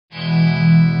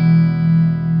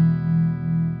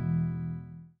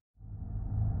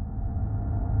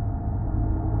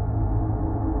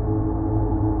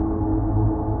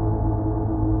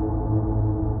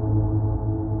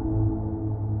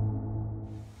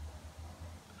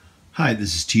Hi,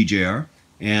 this is TJR,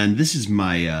 and this is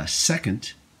my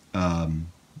second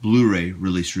Blu-ray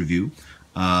release review.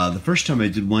 The first time I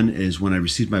did one is when I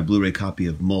received my Blu-ray copy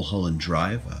of Mulholland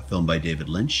Drive, a film by David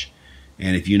Lynch.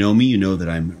 And if you know me, you know that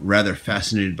I'm rather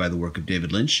fascinated by the work of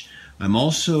David Lynch. I'm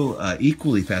also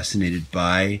equally fascinated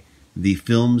by the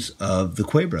films of the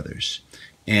Quay brothers,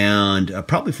 and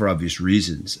probably for obvious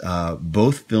reasons.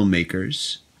 Both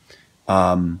filmmakers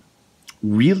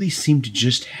really seem to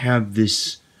just have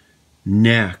this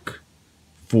knack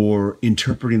for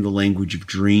interpreting the language of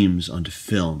dreams onto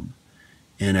film,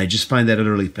 and I just find that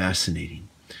utterly fascinating.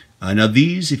 Now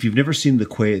these, if you've never seen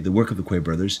the work of the Quay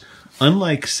brothers,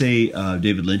 unlike say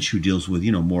David Lynch, who deals with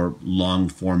more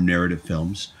long-form narrative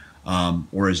films,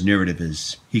 or as narrative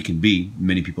as he can be,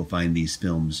 many people find these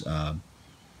films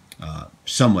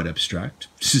somewhat abstract,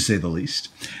 to say the least.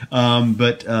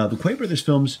 But the Quay brothers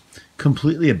films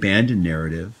completely abandon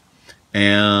narrative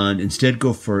and instead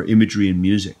go for imagery and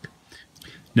music.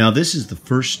 Now, this is the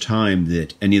first time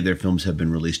that any of their films have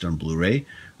been released on Blu-ray.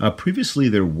 Previously,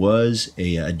 there was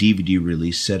a DVD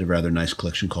release set, a rather nice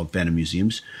collection called Phantom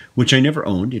Museums, which I never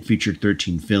owned. It featured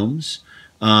 13 films.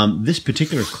 This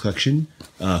particular collection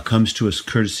comes to us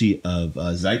courtesy of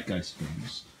Zeitgeist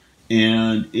Films,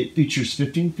 and it features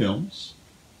 15 films,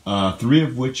 3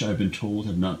 of which I've been told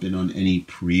have not been on any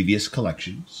previous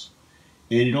collections.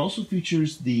 And it also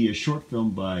features the short film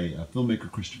by filmmaker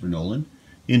Christopher Nolan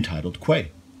entitled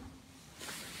Quay.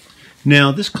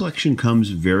 Now, this collection comes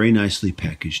very nicely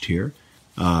packaged here.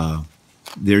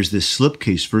 There's this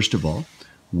slipcase, first of all,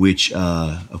 which,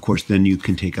 of course, then you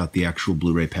can take out the actual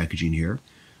Blu-ray packaging here.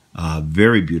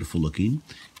 Very beautiful looking.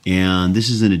 And this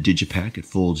is in a digipack. It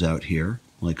folds out here,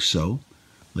 like so.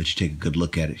 Let you take a good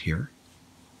look at it here.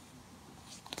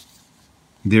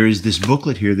 There is this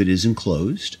booklet here that is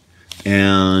enclosed.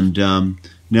 And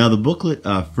now the booklet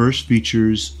first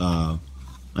features an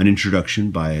introduction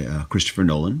by Christopher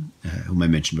Nolan, whom I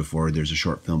mentioned before. There's a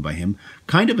short film by him,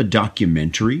 kind of a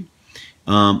documentary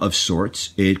of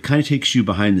sorts. It kind of takes you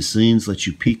behind the scenes, lets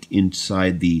you peek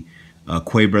inside the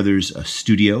Quay brothers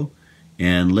studio,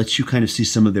 and lets you kind of see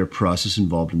some of their process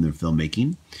involved in their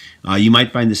filmmaking. You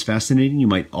might find this fascinating. You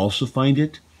might also find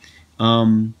it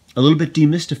a little bit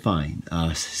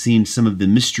demystifying, seeing some of the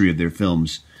mystery of their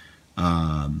films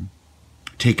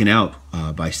taken out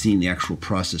by seeing the actual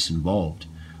process involved,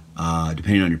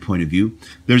 depending on your point of view.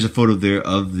 There's a photo there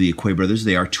of the Quay brothers.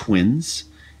 They are twins,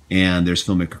 and there's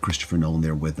filmmaker Christopher Nolan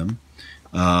there with them.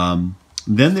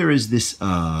 Then there is this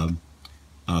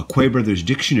Quay brothers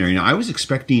dictionary. Now, I was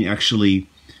expecting actually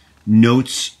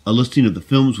notes, a listing of the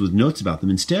films with notes about them.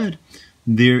 Instead,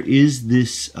 there is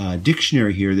this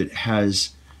dictionary here that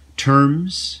has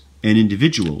terms and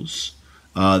individuals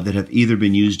that have either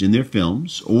been used in their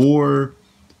films or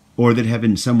that have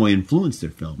in some way influenced their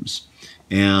films.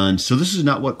 And so this is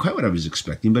not quite what I was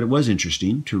expecting, but it was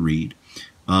interesting to read.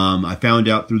 I found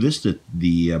out through this that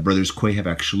the brothers Quay have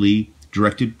actually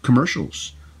directed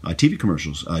commercials, TV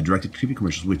commercials, directed TV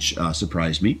commercials, which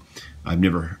surprised me. I've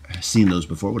never seen those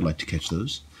before, would like to catch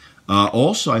those.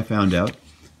 Also, I found out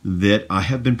that I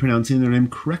have been pronouncing their name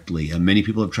correctly. Many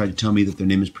people have tried to tell me that their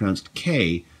name is pronounced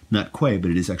K, not Quay,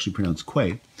 but it is actually pronounced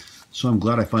Quay. So I'm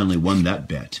glad I finally won that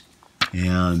bet.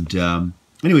 And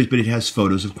anyways, but it has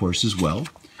photos, of course, as well.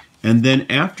 And then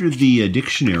after the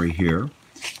dictionary here,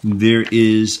 there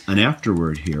is an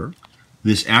afterword here.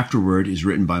 This afterword is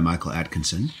written by Michael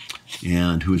Atkinson,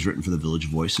 and who has written for The Village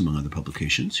Voice, among other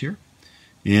publications here.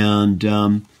 And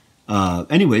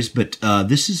anyways, but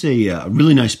this is a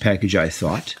really nice package, I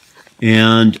thought.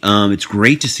 And it's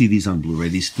great to see these on Blu-ray.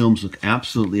 These films look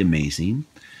absolutely amazing.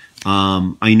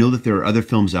 I know that there are other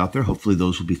films out there. Hopefully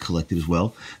those will be collected as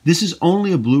well. This is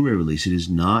only a Blu-ray release. It is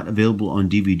not available on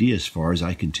DVD as far as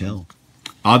I can tell.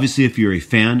 Obviously, if you're a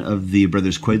fan of the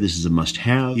Brothers Quay, this is a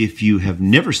must-have. If you have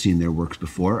never seen their works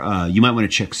before, you might want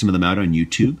to check some of them out on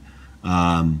YouTube.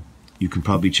 You can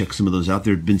probably check some of those out.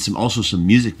 There have been also some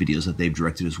music videos that they've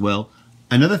directed as well.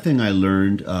 Another thing I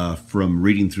learned from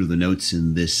reading through the notes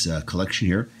in this collection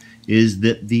here is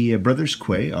that the brothers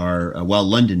Quay are, while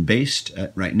London-based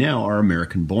right now, are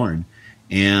American-born.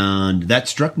 And that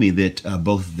struck me that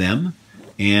both them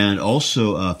and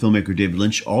also filmmaker David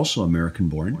Lynch, also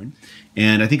American-born.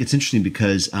 And I think it's interesting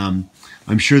because I'm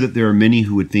sure that there are many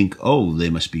who would think, oh, they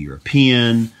must be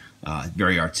European,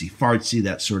 very artsy-fartsy,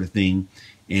 that sort of thing.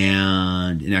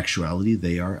 And in actuality,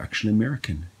 they are actually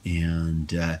American.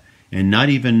 And not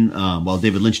even, while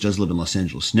David Lynch does live in Los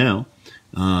Angeles now,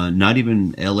 not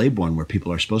even LA born, where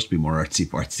people are supposed to be more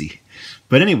artsy-fartsy.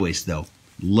 But anyways, though,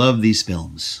 love these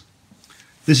films.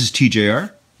 This is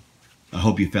TJR. I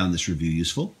hope you found this review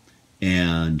useful.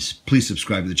 And please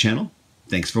subscribe to the channel.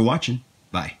 Thanks for watching.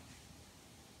 Bye.